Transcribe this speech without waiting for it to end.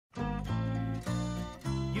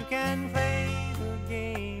can play the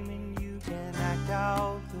game and you can act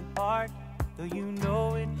out the part, though you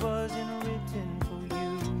know it wasn't written for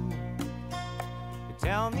you. But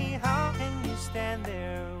tell me, how can you stand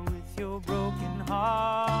there with your broken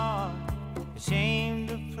heart,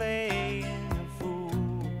 ashamed of playing a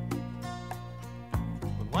fool?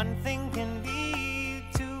 But one thing can lead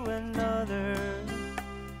to another.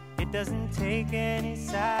 It doesn't take any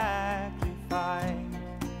sacrifice.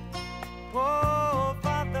 Oh,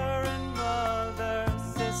 father and mother,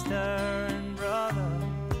 sister and brother,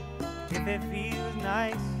 if it feels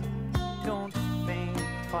nice, don't think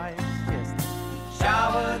twice. Just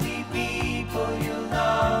shower the people you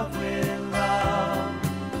love with love.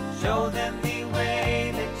 Show them the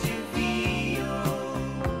way that you feel.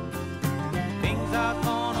 Things are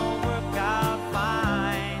gonna work out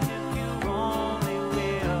fine if you only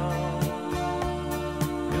will.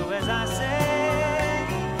 Do as I say.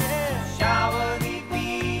 Shower the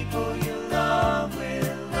people you love with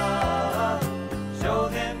love. Show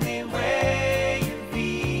them the way you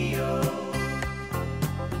feel.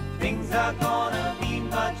 Things are gonna be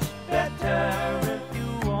much better if you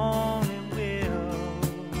only will.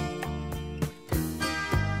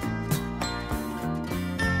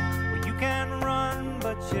 Well, you can run,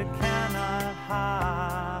 but you cannot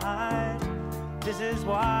hide. This is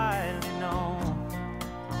widely known.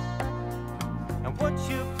 And what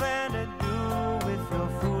you plan to do with your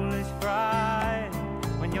foolish pride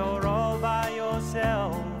when you're all by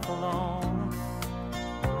yourself alone?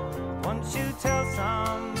 Once you tell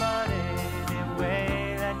somebody the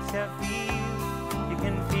way that you feel, you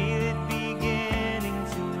can feel it beginning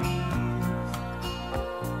to ease.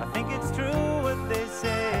 I think it's true what they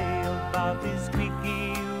say about this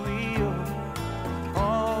squeaky wheel,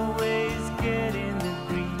 always getting the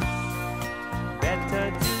grease. Better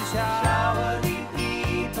to shower the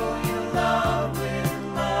people you love with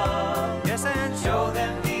love. Yes, and show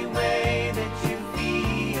them the way that you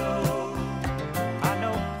feel. I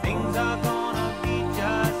know things are gonna be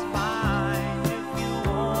just fine if you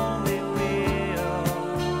only will.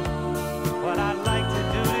 What I'd like to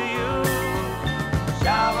do to you,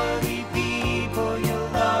 shower the people you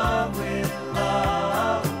love with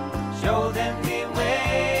love. Show them the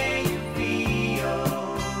way you feel.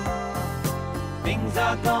 Things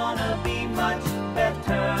are gonna be much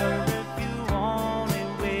better if you only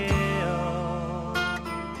will.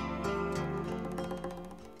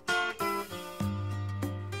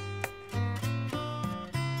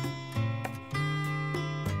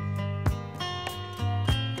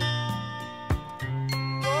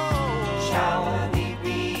 Oh, shower the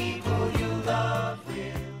people you love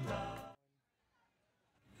with love.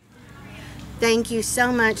 Thank you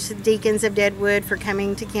so much to the Deacons of Deadwood for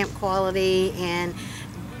coming to Camp Quality and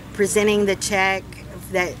presenting the check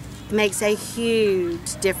that makes a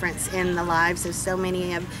huge difference in the lives of so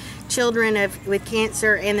many of children with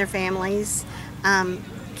cancer and their families.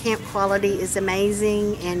 Camp Quality is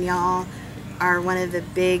amazing, and y'all are one of the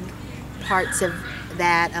big parts of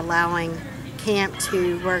that, allowing camp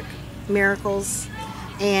to work miracles.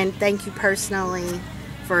 And thank you personally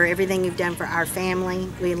for everything you've done for our family.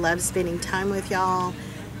 We love spending time with y'all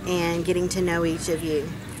and getting to know each of you.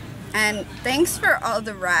 And thanks for all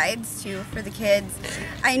the rides too for the kids.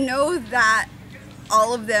 I know that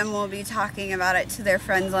all of them will be talking about it to their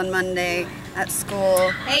friends on Monday at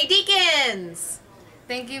school. Hey Deacons!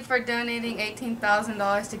 Thank you for donating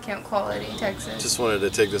 $18,000 to Camp Quality, Texas. Just wanted to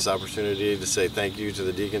take this opportunity to say thank you to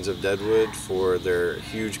the Deacons of Deadwood for their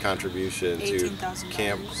huge contribution to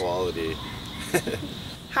Camp Quality.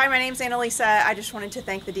 Hi, my name's Annalisa. I just wanted to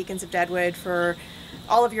thank the Deacons of Deadwood for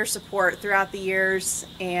all of your support throughout the years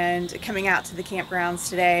and coming out to the campgrounds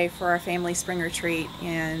today for our family spring retreat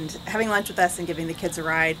and having lunch with us and giving the kids a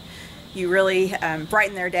ride. You really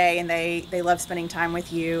brighten their day, and they love spending time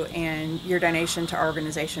with you, and your donation to our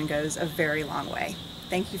organization goes a very long way.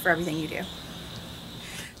 Thank you for everything you do.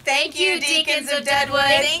 Thank you, Deacons of Deadwood.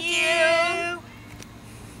 Thank you.